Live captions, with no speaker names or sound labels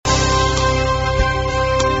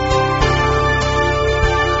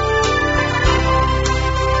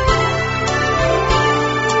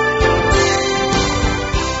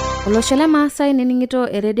Toloshole Maasai niningito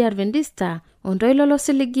eredi Adventista ontoilo lo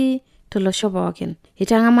siligi tolosho pookin.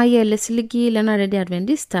 Itang'amayie ele siligi lena redi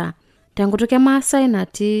Adventista tenkutuk e Maasai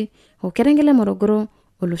natii okerengele Morogoro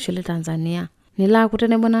olosho le Tanzania. Nila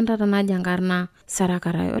kutenebo nantata naji enkarna Sara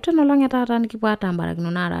Karai. Otenolong' taata nikipuo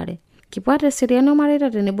atambarakino narare. Kipuo teseriani omareita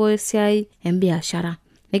tenebo esiai embiashara.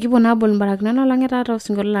 Nikipuo naabol mbarakino nolong' taata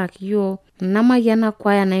osinkolio laa kiyiok namayiana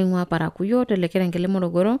kwaya naing'ua Parakuyo telekerengele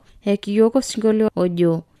Morogoro kiyiok osinkolio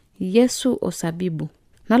ojo Yesu Osabibu.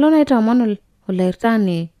 Nalo naitaamon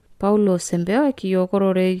olairtani Paulo Sembeo kiyiok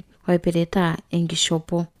ororei oipirita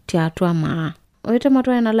enkishopo tiatua maa.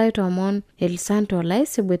 Oitematua ena laitaamon Elisanto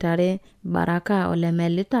olaisibuitare Baraka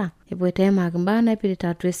Olemelita epoita eimaki mbaa naipirita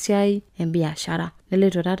atua esiai embiashara.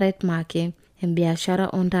 Neloito taata aimaki embiashara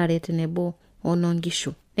ontare tenebo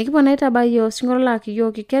onoonkishu. Nikipuo naitabayie osinkolio laa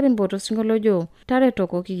kiyiok kikerimpoto osinkolio ojo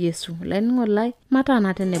taretokoki Yesu. Laining'oni lai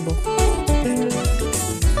mataana tenebo.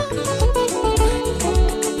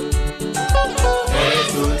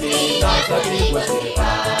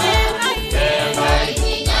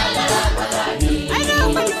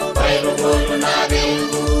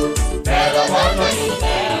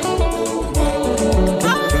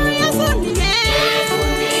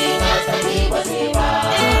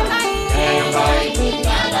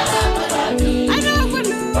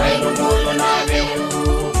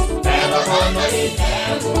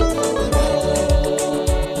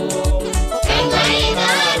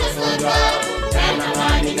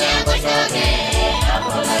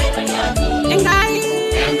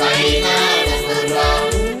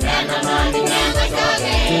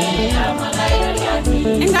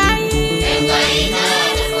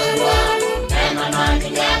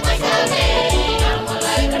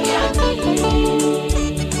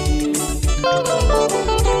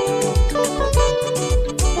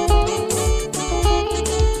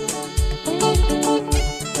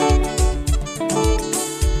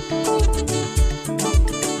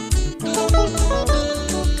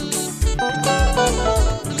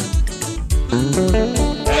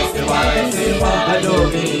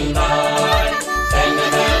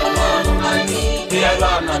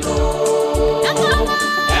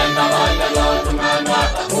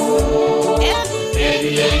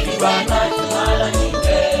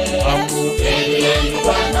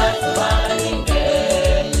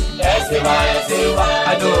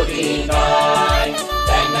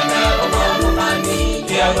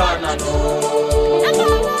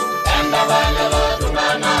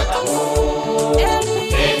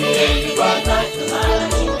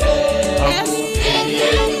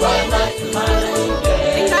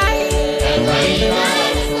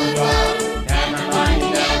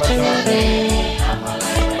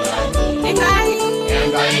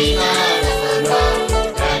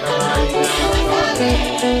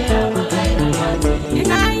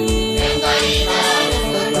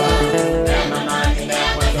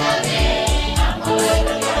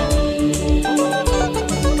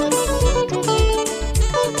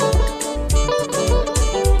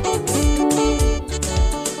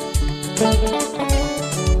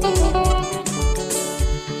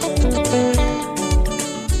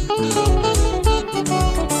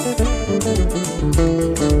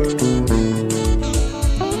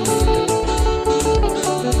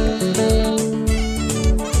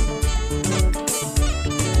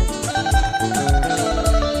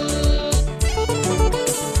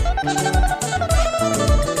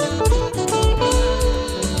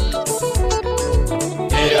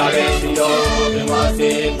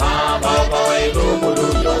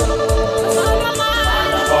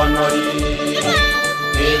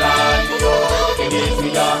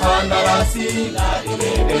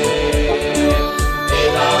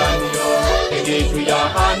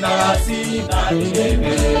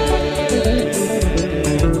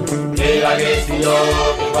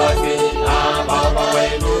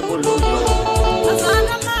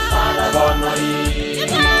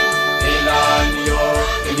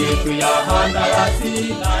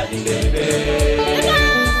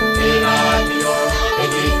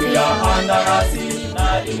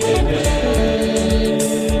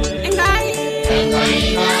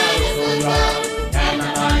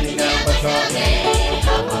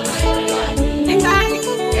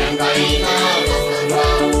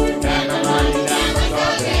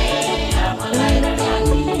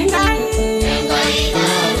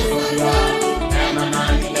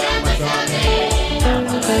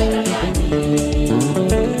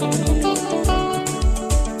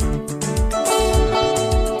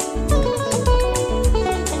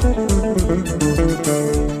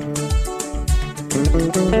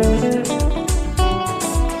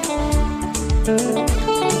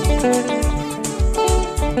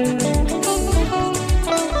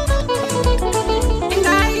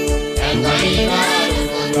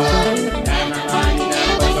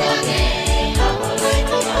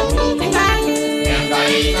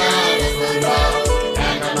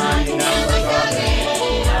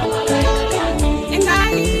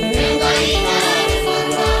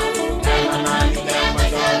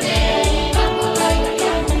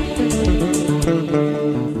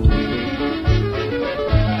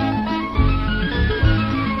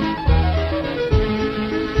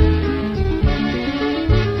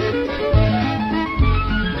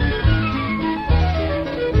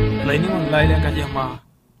 Olainining'oni lai lenkaji amaa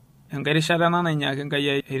enkai rishata ena nainyaaka Enkai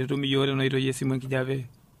aitutum iyiok tena oitoi esimu enkijape.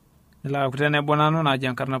 Nilo aaku tenebo nanu naaji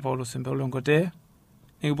enkarna Paulo Sempelo Nkote,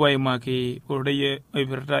 nikipuo aimaki ororei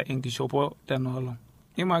oipirta enkishopo tena olong'.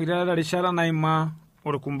 Kiimaki tena rishata naimaa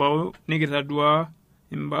orkumbau nikitadua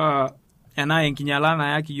imbaa ena enkinyala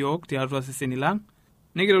nayaki iyiok tiatua iseseni lang'.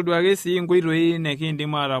 Nikitoduaki sii inkoitoi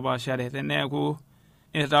nekiindim aatapaashare teneeku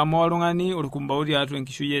etamoo oltung'ani orkumbau tiatua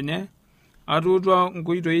enkishui enye. Atuutua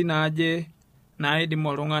inkoitoi naaje naidim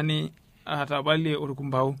oltung'ani atapalie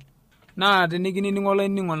orkumbau. Naa tenikinining'o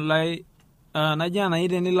olainining'oni lai naji enai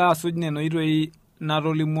tenilo asuj nena oitoi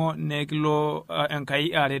natolimuo nekilo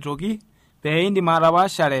Enkai aretoki pee indim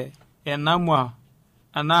atapaashare enamua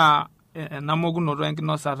anaa enamokunoto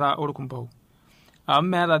enkinosata orkumbau. Amu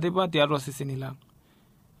meeta tipat tiatua iseseni lang'.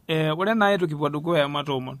 Ore naa itu kipuo dukuya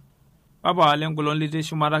matoomon. Papa lengolon litii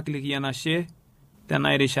shumata kiliki enashe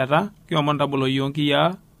tena erishata kiomon tabolo iyiok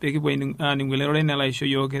nkiyaa pee kipuo aaning'u elerore nelo aisho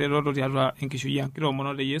iyiok eretoto tiatua enkishui ang'.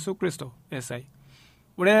 Kitoomono te Yesu Kristo esai.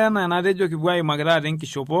 Ore enaa enatejo kipuo aimaki taata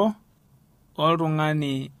enkishopo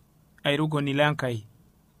oltung'ani airukoni lenkai.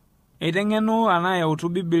 Eiteng'enu anaa eutu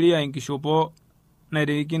Biblia enkishopo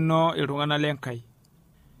naitirikino iltung'anak lenkai.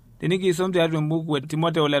 Tenikiisom tiatua embuku e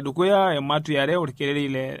Timoteo ledukuya Ematua 2 orkereri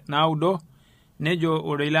le 9 nejo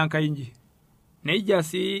orei lenkai inji. Neija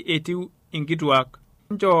sii etiu inkituak.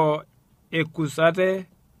 Ncho ekusate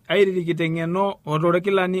airirikiteng'eno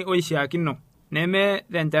otorkilani oishaakino neme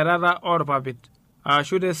tenchatata orpapit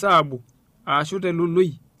ashu te saabu ashu te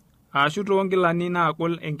lului ashu toonkilani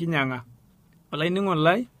naagol enkinyang'a. Olainining'oni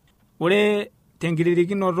lai, ore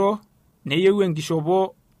tenkiririkinoto neyieu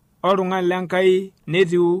enkishopo oltung'ani lenkai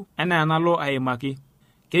netiu enaa enalo aimaki.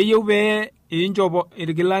 Keyieu pee inchopo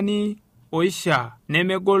irkilani oishaa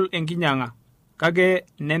nemegol enkinyang'a kake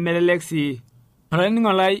nemelelek sii.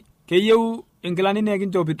 Olainining'oni lai, keyieu inkilani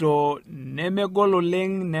nekinchopito nemegol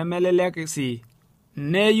oleng' nemelelek sii.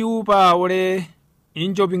 Neyieu paa ore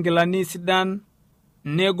inchop inkilani sidan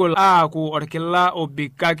negol aaku orkila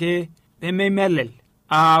obik kake pemeimelel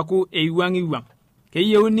aaku eiwuang'iwuang'.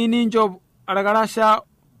 Keyieuni ninchop orkarasha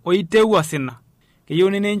oiteu osina.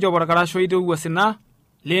 Keyieuni ninchop orkarasha oiteu osina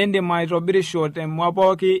liindim aitobirisho temua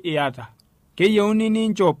pooki iyata. Keyieuni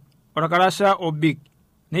ninchop orkarasha obik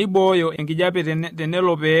neibooyo enkijape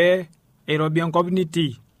tenelo pee eirobi enkop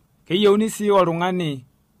nitii. Keyieuni sii oltung'ani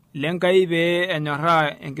lenkai pee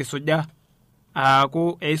enyorraa enkisuja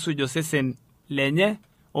aaku eisuj osesen lenye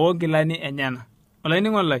oonkilani enyena.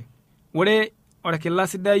 Olainining'oni lai, ore orkila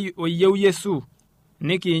sidai oyieu Yesu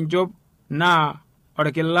nikinchop naa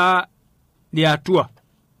orkila liatua.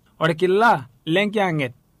 Orkila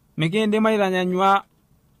lenkiang'et. Mikiindim aitanyanyua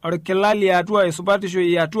orkila liatua esupatisho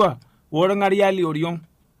iatua worng'aria lioriong'.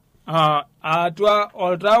 Atua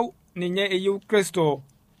oltau ninye eyieu Kristo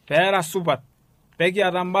peera supat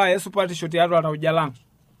pekiata mbaa esupatisho tiatua oltauja lang'.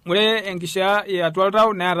 Ore enkishaa iatua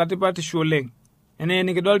oltau neeta tipatisho oleng'. Enaa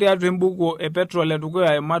enikidol tiatua embuku e Petro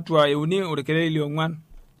ledukuya Ematua 3 orkereri le 4.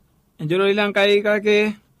 Enjoroi lenkai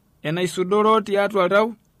kake enaisudoro tiatua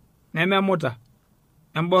oltau nememuta.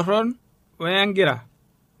 Emborron wengira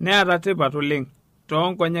neeta tipat oleng'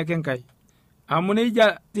 toonkonyek Enkai. Amu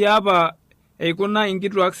neija tiapa eikuna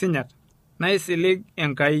inkituak sinyat naisilig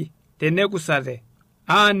Enkai tenekusate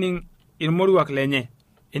aaning' irmoruak lenye.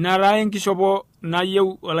 Ina taa enkishopo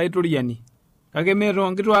nayieu olaituriani. Kake mee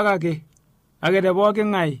toonkituak ake. Kake te pooki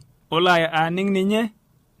ng'ae olo aaning' ninye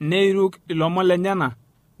neiruk ilomon lenyana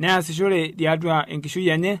neasishore tiatua enkishui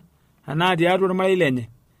enye anaa tiatua ormarei lenye.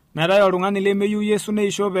 Meetai oltung'ani lemeyieu Yesu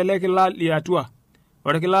neishop ele kila liatua,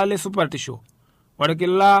 orkila lesupatisho,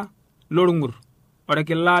 orkila lorng'ur,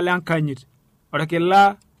 orkila lenkanyit,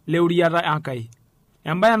 orkila leuriata Enkai.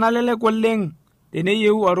 Embaye nalelek oleng'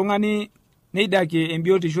 teneyieu oltung'ani neidakie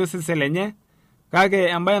embiotisho osesen lenye, kake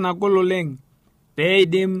embaye nagol oleng'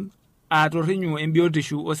 peidim atorrinyu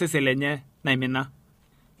embiotisho osesen lenye naimina.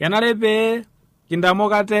 Kenare pee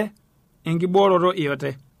kintamok ate enkibooroto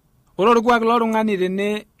iote. Ore orkuak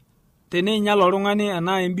loltung'ani teneinyal oltung'ani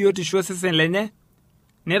enaa embiotisho osesen lenye,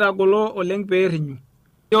 netagolo oleng' peerrinyu.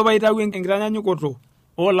 Keyieu paitau enkitanyanyukoto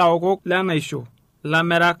oolaokok lenaisho,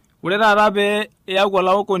 lamerak. Ore taata pee iyaku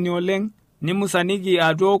olaokoni oleng' nimusaniki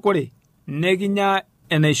atua okore, nekinya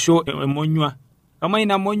enaisho emonyua. Kama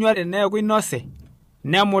ina monyua teneeku inose,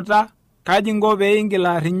 nemuta, kaji inko pee ingil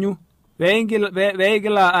arrinyu, pee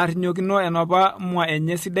igil arrinyokino enopa mua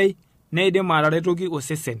enye sidai neidim ataretoki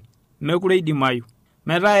osesen. Mekure idimayu.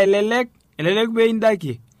 Metaa elelek pee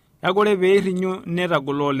indakie, kake ore pee irrinyu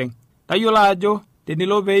netagolo oleng'. Tayiolo ajo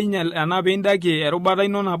tenilo pee inyal enaa pee indakie erubata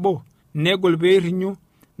ino nabo, negol pee irrinyu,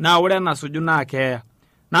 naa ore enasuju naa keeya.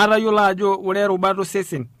 Naa tayiolo ajo ore erubata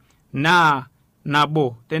osesen naa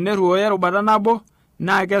nabo. Teneruoyo erubata nabo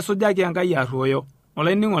naa kesujaki Enkai arruoyo.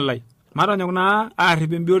 Olainining'o lai, matonyok naa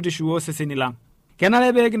aarrip embiotisho ooseseni lang'.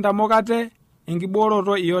 Kenare pee kintamok ate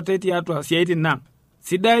enkibooroto iote tiatua siaitin nang'.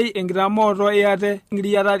 Sidai enkitamooto iate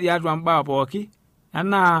ngiriata tiatua mbaa pooki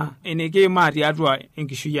enaa enikiimaa tiatua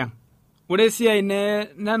enkishui ang'. Ore esiai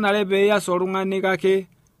nenare pee ias oltung'ani kake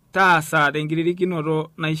taasa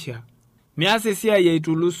tenkiririkinoto naishaa. Mias esiai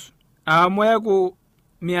aitulus amu eeku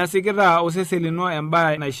miasikita osesen lino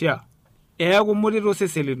embaye naishaa. Eeku mutito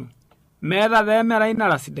osesen lino. Meeta taa emerai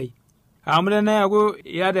nara sidai. Amu teneeku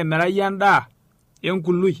iyata emerai endaa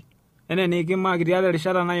enkului enaa enikiimaki tiatua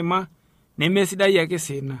erishata naima nemesidai ake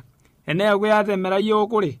sii ina. Eneeku iyata emerai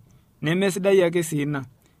eokore nemesidai ake sii ina.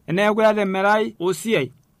 Eneeku iyata emerai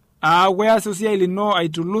osiai aaku ias osiai lino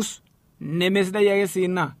aitulus nemesidai ake sii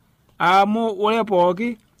ina. Amu ore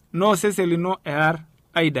pooki noosesen lino ear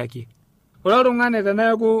aidaki. Ore oltung'ani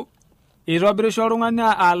teneeku itobirisho oltung'ani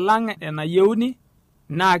alang' enayieuni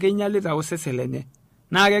naa keinyalita osesen lenye.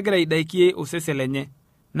 Naa kegira aidakie osesen lenye.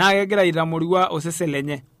 Naa kegira aitamorua osesen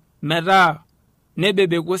lenye. Metaa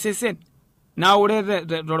nebebeku osesen. Naa ore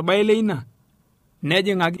torbae leina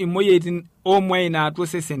nejing'aki imoyiaritin oomuain atua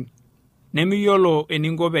osesen. Nemiyiolo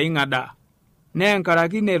eninko pee ing'adaa. Nee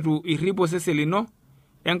enkaraki netu irrip osesen lino.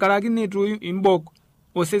 Enkaraki netu imbok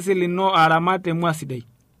osesen lino aramat emua sidai.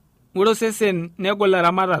 Ore osesen negol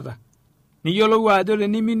eramatata. Niyiolou ajo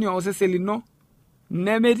teniminie osesen lino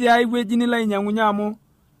nemetii ai wueji nilo ainyang'unye amu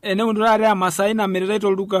eneunto taata emasai namiritai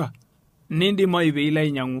tolduka nindimayu pee ilo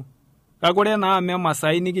ainyang'u. Kake ore naa amu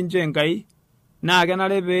emasai nikincho Enkai naa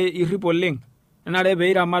kenare pee irrip oleng'. Kenare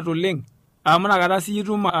pee iramat oleng' amu nakata sii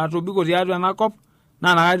itum atobiko tiatua enakop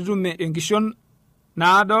naa nakata itum enkishon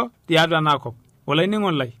naado tiatua enakop.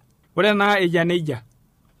 Olainining'o lai, ore naa eyia nejia.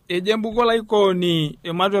 Ejo embuku olaikooni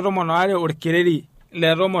Ematua 12 orkereri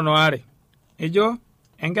le 12. Ejo,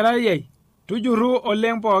 enkerai ai, tujurru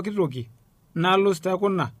oleng' pooki toki nalus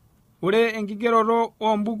tekuna. Ore enkigeroto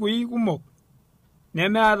oombukui kumok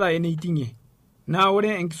nemeata eneiting'ie. Naa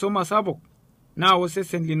ore enkisoma sapuk naa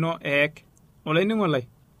osesen lino eek. Olainining'o lai,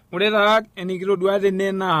 ore taa enikitodua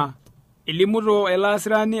tene naa elimuto ele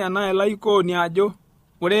asirani enaa elaikooni ajo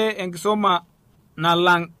ore enkisoma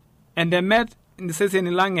nalang' entemet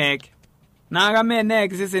iseseni lang' eek. Naa kame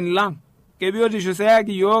neek iseseni lang', kebiotisho sa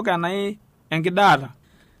eyaki yiok enaa enkidaata.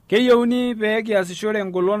 Keyieuni pee kiasishore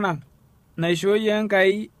engolon ang' naishooyie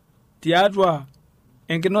Enkai tiatua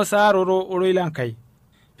enkinosaroto oroi lenkai.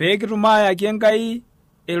 Pee kitum ayaki Enkai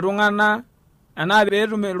iltung'ana enaa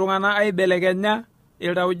peetum iltung'ana aibelekenya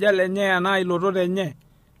iltauja lenye enaa ilotot enye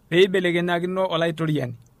pee ibelekenyakino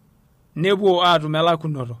olaitoriani. Nepuo aatum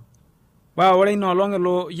elakunoto. Paa ore ina olong'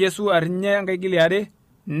 elo Yesu arrinye enkaigili are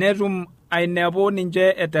netum ainepu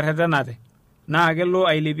ninche eterretenate. Naa kelo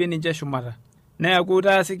ailepie ninche shumata. Neeku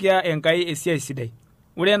taasikia Enkai esiai sidai.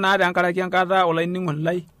 Ore naa tenkaraki enkata olainining'oni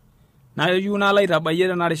lai nayieu nalo aitabayie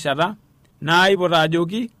tena rishata naipot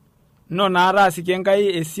ajoki ino naa taasikie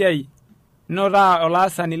Enkai esiai. Ino taa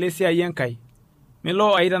olaasani lesiai Enkai.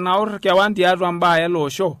 Milo aitanaur kewan tiatua mbaa ele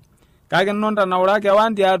osho. Kake ino ntanaura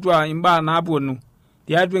kewan tiatua imbaa naapuonu.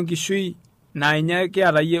 Tiatua enkishui naa inye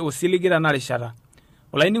kiata yie osiligi tena rishata.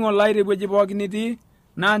 Olainining'oni lai tewueji pooki nitii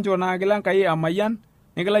naa nchoo naa kila Enkai amayian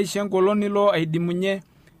nikilo aisho engolon nilo aidimunye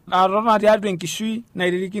atotona tiatua enkishui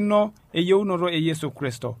nairirikino eyieunoto e Yesu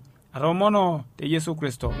Kristo. Atomono te Yesu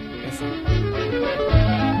Kristo.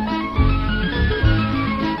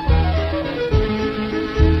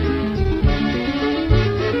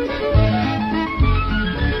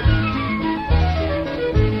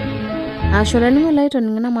 Asho laningo lai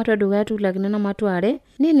toning'ina matua dukuya tulakino na matua are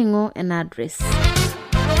nining'o ena address.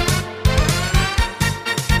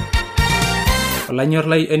 Olanyor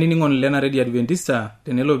lai enining'on lena Radio Adventista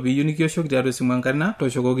tenelo piiyieu nikioshoki tiatua esimu enkarina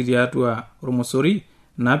tooshokoki tiatua ormosori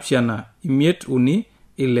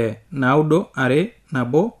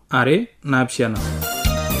 7536992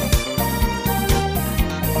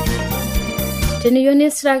 Teniyieu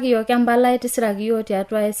nisiraki yiok empalai tisiraki yiok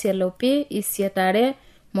tiatua SLP 8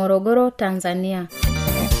 Morogoro, Tanzania.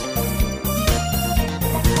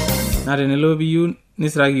 Na tenelo piiyieu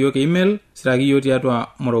nisiraki yiok email siraki yiok tiatua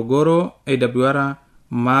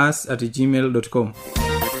morogoro@mas@gmail.com.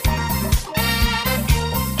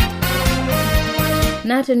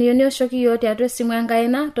 Na teniyieu nioshoki yiok tiatua esimu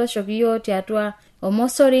enkaina tooshoki yiok tiatua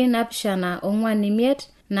ormosori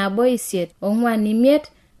 745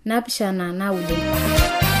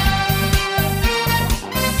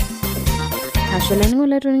 Asho laningo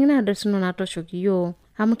lai toning'ina address ino natoshoki yiok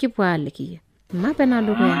amu kipuo aliki. Mapena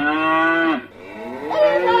dukuya.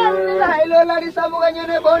 Ailo la risabu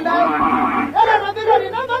kanyone bonda. Era rabira ni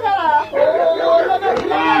namagara. Oh, la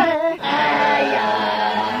magila.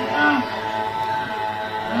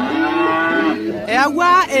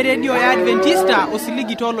 Ewa radio ya Adventista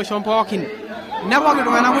osiligi tolo shompookin. Napoki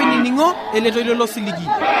tungana ko iningo eletoilo lo siligi.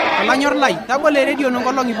 Alanyor lai tabole radio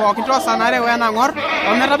nongolongi pookin to sanare wena ngor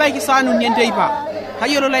ometabaiki sanu nienteipa.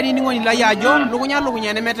 Kayolo lai ningo ni lai ajo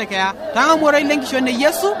lukunya ne metekea. Tanga mora ilengisho ne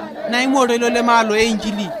Yesu na imoro ilo le malo e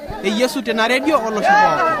injili. E Yesu tena radio olo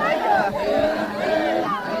shompookin.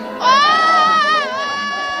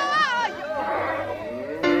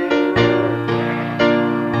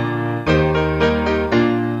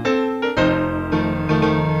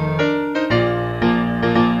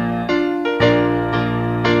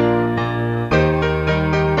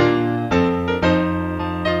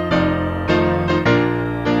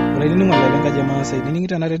 Saidini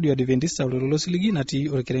ngita na radio Adventista ulolo siligi nati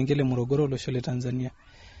orkerengele Morogoro lo shole Tanzania.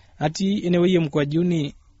 Ati eneweye mkwa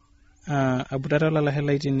juni abutara la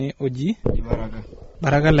helaiti ne oji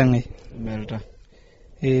baraka langai belta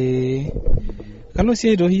kalo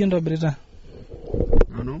sia do hiyo ndo breta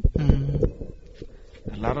ano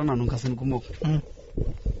lara nanu kasen kumok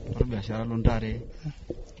biashara lontare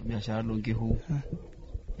biashara longihu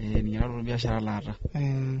ni yaro biashara lara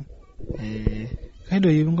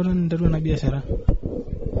kaido yibongono ndaru na biashara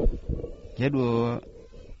yedo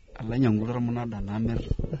alanya ngulora munada namer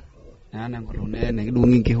nana ngolone ne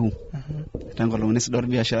kidungi ngihu tangolone sidor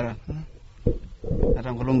biashara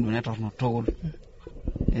atangolong dune torno togol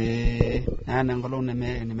nana ngolone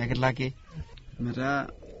ne mekilaki meta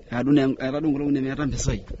adune ngolone ne meta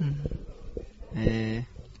mbisai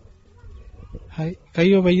hai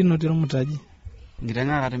kayo bayino tiro mutaji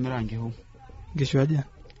ngitenga kate mirangihu gishwaja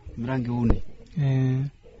mirangihu ni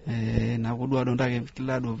na kudwa ndake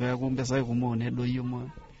kila do pe kumbesa kumone do yimo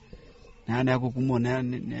nane akukumone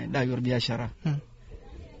ne da yor biashara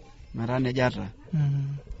marane jata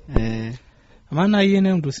amana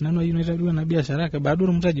yene mtu sinano yino itaduwa na biashara ka bado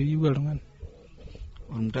mtaje yiwa lungani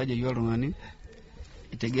mtaje yiwa lungani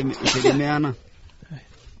itegemeana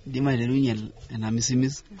dima ile na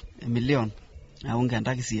misimis milion au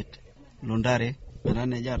ngandaki siet londare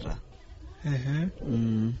marane jata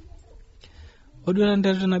odura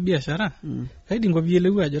ndara na biashara kaidi ngo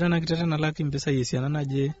bielewa ajara na kitata na laki mpesa yesiana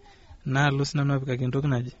naje na lusina no apika kintoki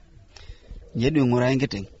naje yedu ngura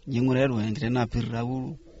ngiteng ngura ro ngiteng na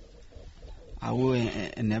pirau au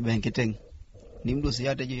enebe ngiteng nimdo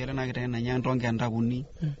siyate je yera na kiteng na nyantonge ndakuni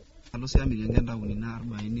alusi amige ndakuni na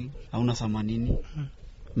 40 au na 80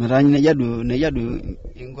 meranyi ne jadu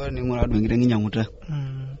ingo ni ngura do ngiteng nyanguta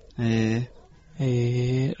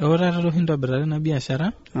ora ro hindo brada na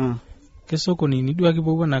biashara kesoko nini dua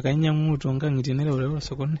kibobo na kanya muto ngangitinera ore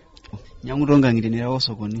sokoni nyamuto ngangitinera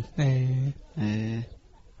sokoni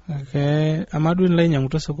okay amadu nla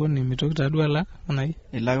nyamuto sokoni mitokita dua la onai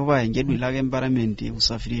ila kwa ngedu ila environment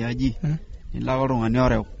usafiriaji ila orongani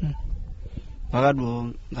ore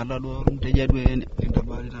bagado ngalado mteja due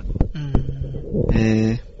entabari tatu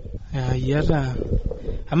yata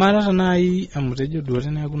amara nai amutejo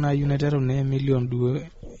duore na kuna unitero ne million duo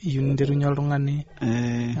yunderu nyoltungani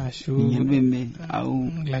ashu nyembeme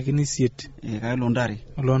au lakini siet kai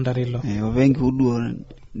londare lo ovengi uduo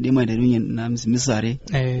ndima derunye na misare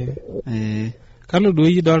kalo do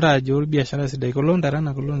yi dolta ajo biashara sidai ko londara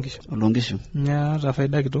na kolongisho nya ta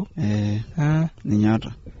faida kito ni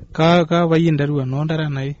nyata ka bayindaru no ndara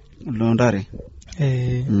nai londare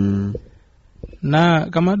na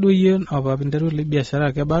kama do yi ababindaru le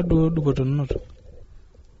biashara ke bado dupoto noto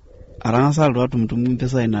arangasa aldo atumtum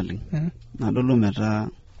pesa inaling nadolo meta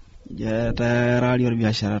jeta radio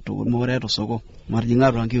biashara to more to soko marjinga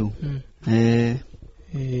rangiu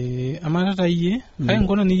amana taiye kai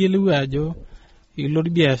ngona ni yelewa ajo ilo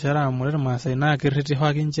biashara amore masai na kirete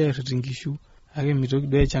hwake nje ritingishu age mitoki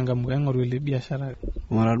do changamuka ngoro ile biashara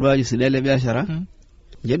mara do aji silele biashara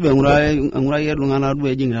jedwe ngura yedu ngana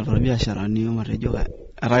do jinga to biashara ni matejo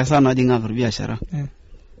arasa na jinga to biashara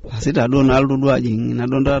asita do na aldo do ajing na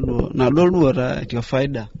donda do na do ta tio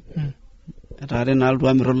faida atare na aldo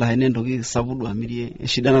amiro la hene ndoki sabudu amirie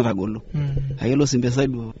shida na tagolo ayelo simbesa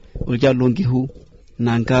do ulja longihu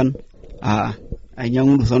nankan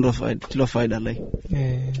anyangu sondo faida tilo faida lai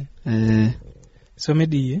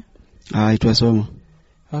somedi itwa soma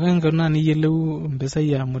wakanga nani yeleu mbesa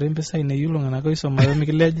ya mure mbesa ine yulo ngana ko soma yo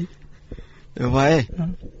mikileji vae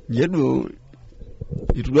jedu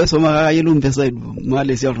itudwa soma ka yelu mpesa idu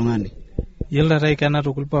male sia tungani yella rai kana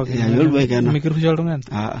to kulpa ke yelu bai kana mikiru sia tungani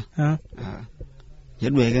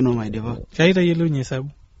yelu bai kana maideva kaita yelu nyesabu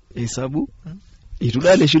hesabu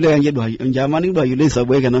itudwa le shule yange do jamani do yule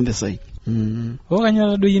hesabu kana mpesa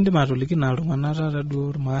Kanyio duo indim atoliki naa iltung'anak taata duo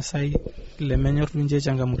irmaasai lemenyor ninche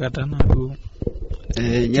changamkata naaduo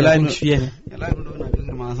nyela ntoki najoki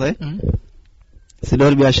irmaasai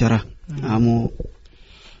sidai biashara amu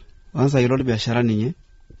kwanza yiolo biashara ninye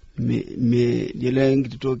yele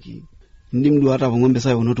enkiti toki indim duo hata ng'ombe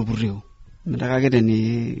sai unotupurrio nataka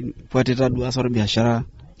keteni fuatita duo asor biashara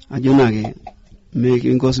ajo nake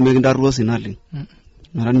inkosi mekindaruo sinali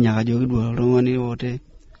mara ninye kajoki duo oltung'ani wote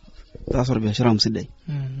tasor biashara msidai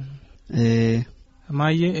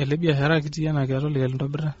amaye ele biashara kiti yana kiato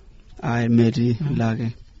likentobira meti lake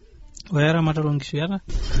wera mataro nkishu yata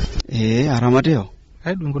aramateo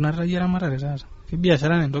aidu kunata yera matare tata ki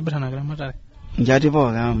biashara nentobira na ramatare njati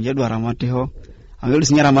po kama jedu aramateo angelo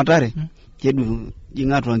sinyara matare jedu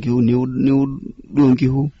jingatu ankiu niu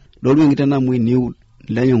donkihu dodu ngitana mwe niu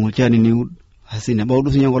lenyo ngochani niu asine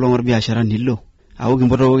baudu sinya ngolongor biashara nilo au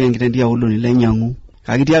kimpoto woge ngitendia ulo nilenyangu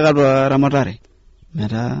kakitia katwa ramatare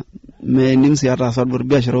meta me nimsi ata sadbur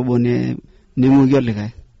biashara bone nimugiol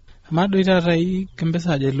likai amado itata hii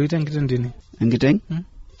kembesa aja loita ngitendini ngiteng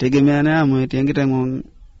tegemeana amu ngiteng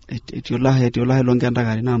etiolahe longenda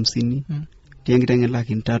kari na 50 ngiteng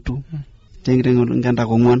laki 3 ngiteng ngenda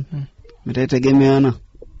ko 4 meta tegemeana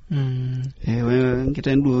we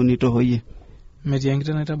ngiteng duo ni tohoye meti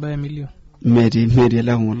ngiteng itabaya milioni meti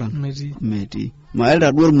la ngola meti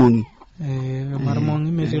maelda duor mongi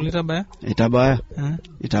marmongi meti litabaya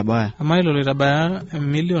itabaya amailo litabaya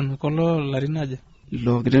milioni kolo larinaje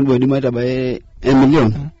lo kitendo ndi maita bae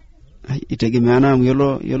milioni itegemeana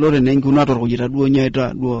yolo renengi unator kujita duo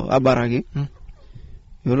nyaita duo abarake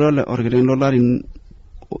yolo orkitendo larin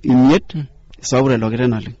imiet saure lo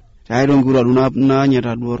kitenale tairo ngura duna na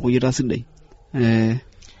nyata duo kujita sidai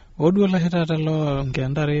oduo la hitata lo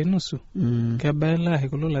ngendare nusu kebaila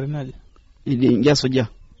hikulo larinaje idi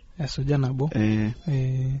soja nabo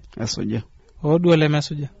asoja oduo le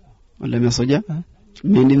mesoja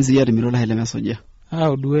mendi mziyati mirola ile mesoja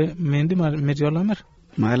oduo mendi metiola mer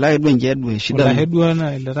mala edwe njedwe shida la hedwa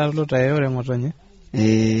na ile talo tayore ngotonye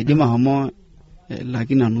dima homo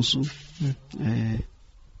lakini nusu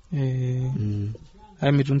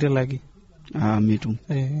ai mitunde lagi mitu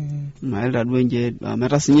maela dwe nje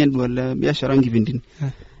meta sinye dwala biashara ngipindini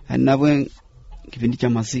anabwe kipindi cha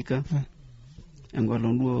masika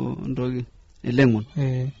engolo nduo ndogi elengon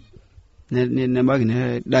ne bagi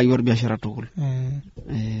ne da yor biashara tukul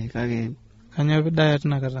kage kanya bidaya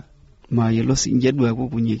tunakata ma yelo sinje dwa ko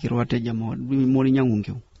kunyikira wateja mori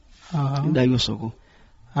nyangungyo da yosoko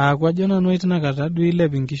kwa jona no itunakata du ile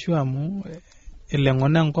bingishu amu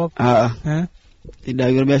elengon enkop ida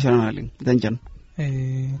yor biashara naling tanchan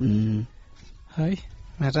hai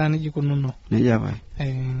meta ni jikununo ne jaba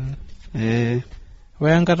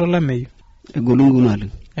wayan katola meyu egolungu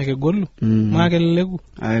naling egolu makelegu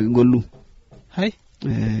egolu hai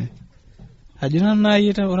ajina na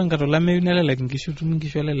yita orang katola meyu nelelek ngishu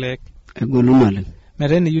tumingishu lelek egolu naling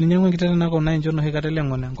meta ni yuni nyangu kitana nako na njono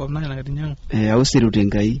hekatelengon enkop na na kitinyangu ausiru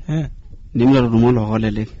tenkai nimla rumolo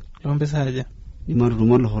holelek lombe saja nimla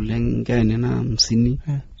rumolo holen ngene na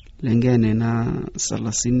 50 lengene na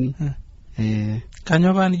 30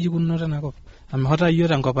 kanyo bani jikuno tanako amehota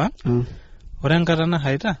yota nkopa ore nkata na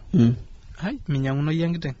haita hai minyanguno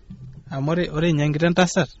yengite amore ore nyangite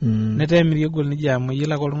ntasat netemiri egol nija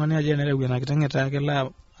amuyila ko lungani aje nerewe na kitengeta akela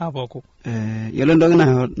apoko yelo ndogi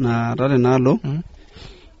na tare nalo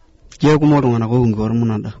je kumo lungana ko ngor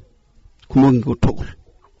munada kumo ngo tokol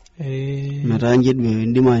meta njedwe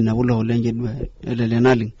ndima ina bulo ole njedwe elele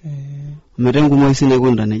naling meta ngumo isine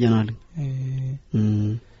gonda ne janali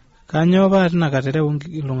kanyo ba tinakatere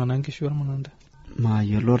lungana nkishwar munanda ma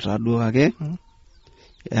yelo tadu ake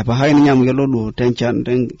apa hai ni nyamu yelo do tenchan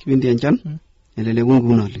kipindi enchan elele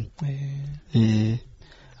gungunali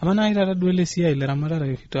amana ira duele sia ile ramarara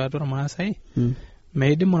fito atora maasai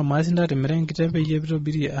meidi mor maasinda temere nkitembe yebito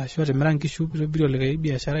biri ashwa temere nkishu biro biro le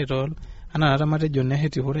biashara itol ana ramate jonne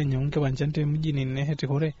heti hore nyonke banchante mjini ne heti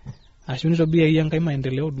hore ashuni to biya yangai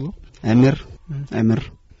maendeleo duo emir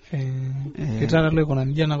kitara le kona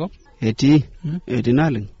njana ko eti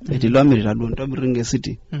naling eti lo amiri tadu to biringe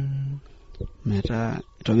city meta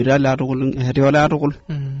to birale atukul heti wala atukul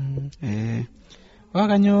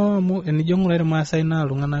wakanyo mu enijongura maasai na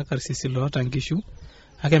lungana karsisi lo tankishu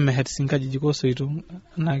ake mehet sinkaji jiko soito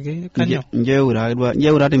nage kanyo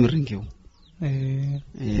njeura te miringio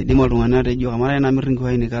dimo lungana te jo amara na miringio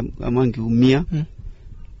haini kama ngiumia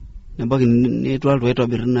nabaki ni twalto eto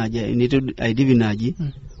birna aje ni to idivi naji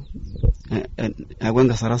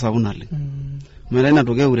agwenga sarasa unale mera na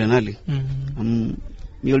toke ure nale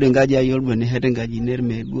miole ngaji ayo bone hete ngaji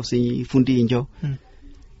nerme go sin fundi injo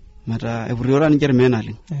mata epuriora ninche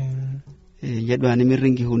irmenali jedwa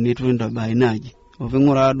nimiringi huni tundo bainaji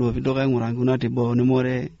ovingura do vidoka ngura nguna tibo ni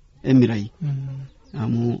more emirai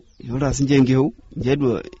amu yora sinje ngeu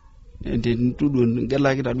jedwa ende tudu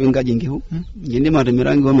ngela kita dwenga jingihu jindi mata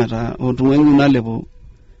mirangi wa mata otuwengu nalepo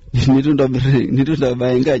nitundo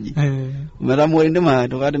baingaji mata more ndima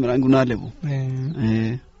tokade mirangi nalepo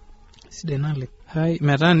sidenale hai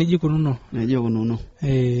meta niji kununo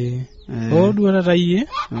duara tayie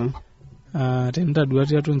tenda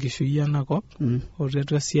duati atu nkishuia nakop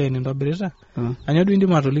otetu sia nindobirita anyodu ndi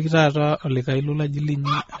matoliki taata olikailo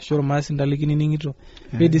lajilinyi ashoro masi ndalikini ningito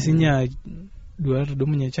pedi sinya duatu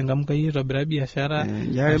domunye changamka yeye tobira biashara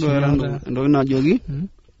ndo na jogi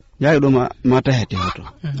yae do mata hete hoto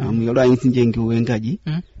am yoda insinje ngi wengaji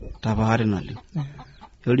taba hare nali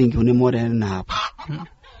yodi ngi une more na hapa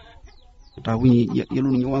tawuni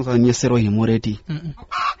yelu ni wanza nyesero ni moreti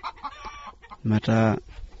mata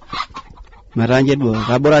maranje do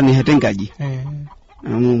kabora ni hete ngaji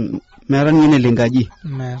mara ni lengaji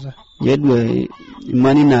mara yedwe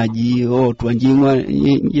mani naji twanjingwa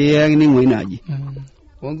ye ni ngoi naji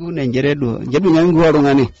wangu nenjere do jedu nyangu waro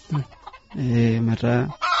ngani mata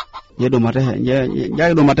yedo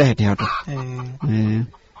mata hete hato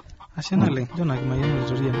ashanale jona kimayeno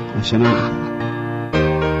zoria ashanale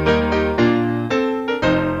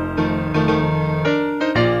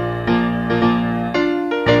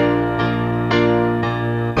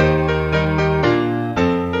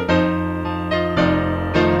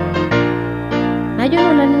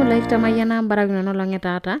tamayana baraguna no lange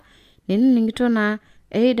tata nini ningitona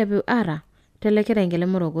AWR telekera ngele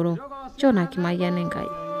morogoro chona kimayane ngai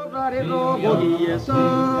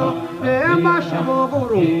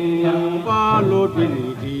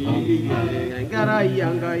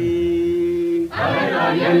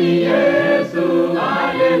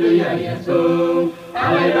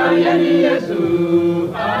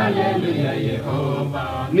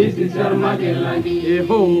Mr. Magellan,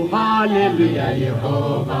 oh hallelujah,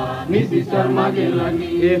 Jehovah. Mr. Magellan,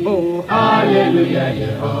 oh hallelujah,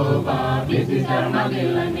 Jehovah. Mr.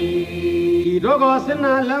 Magellan. Idogo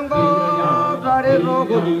sena lango, dare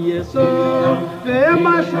rogo yeso,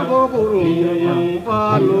 fema shugo guru,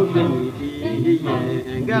 palo bini,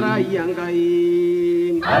 ngara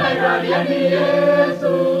yangai. Hallelujah,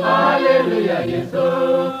 Yesu, hallelujah, Yesu,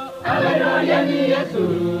 hallelujah, Yesu.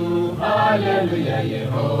 Hallelujah,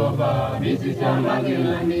 Jehovah, Mr.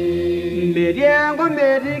 Magellan. Mediango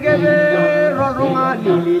medigere, Rodonga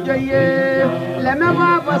Lilijaye,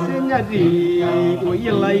 Lemema Basinyadi,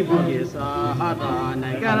 Uyilai Bugesa, Hada,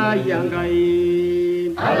 Nagara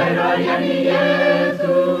Yangai. Hallelujah,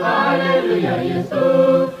 Yesu, Hallelujah, Yesu,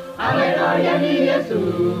 Hallelujah, Yesu,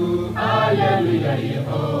 Hallelujah,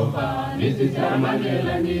 Jehovah, Mr.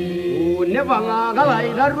 Magellan. Nevanga galai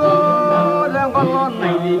daro rangolo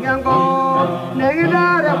naidingango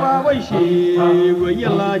negida ba wishi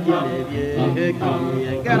goyela jilebye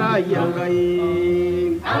ki gara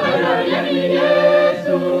yangai. Hallelujah,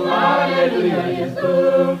 Yesu, hallelujah, Yesu,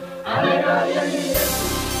 hallelujah.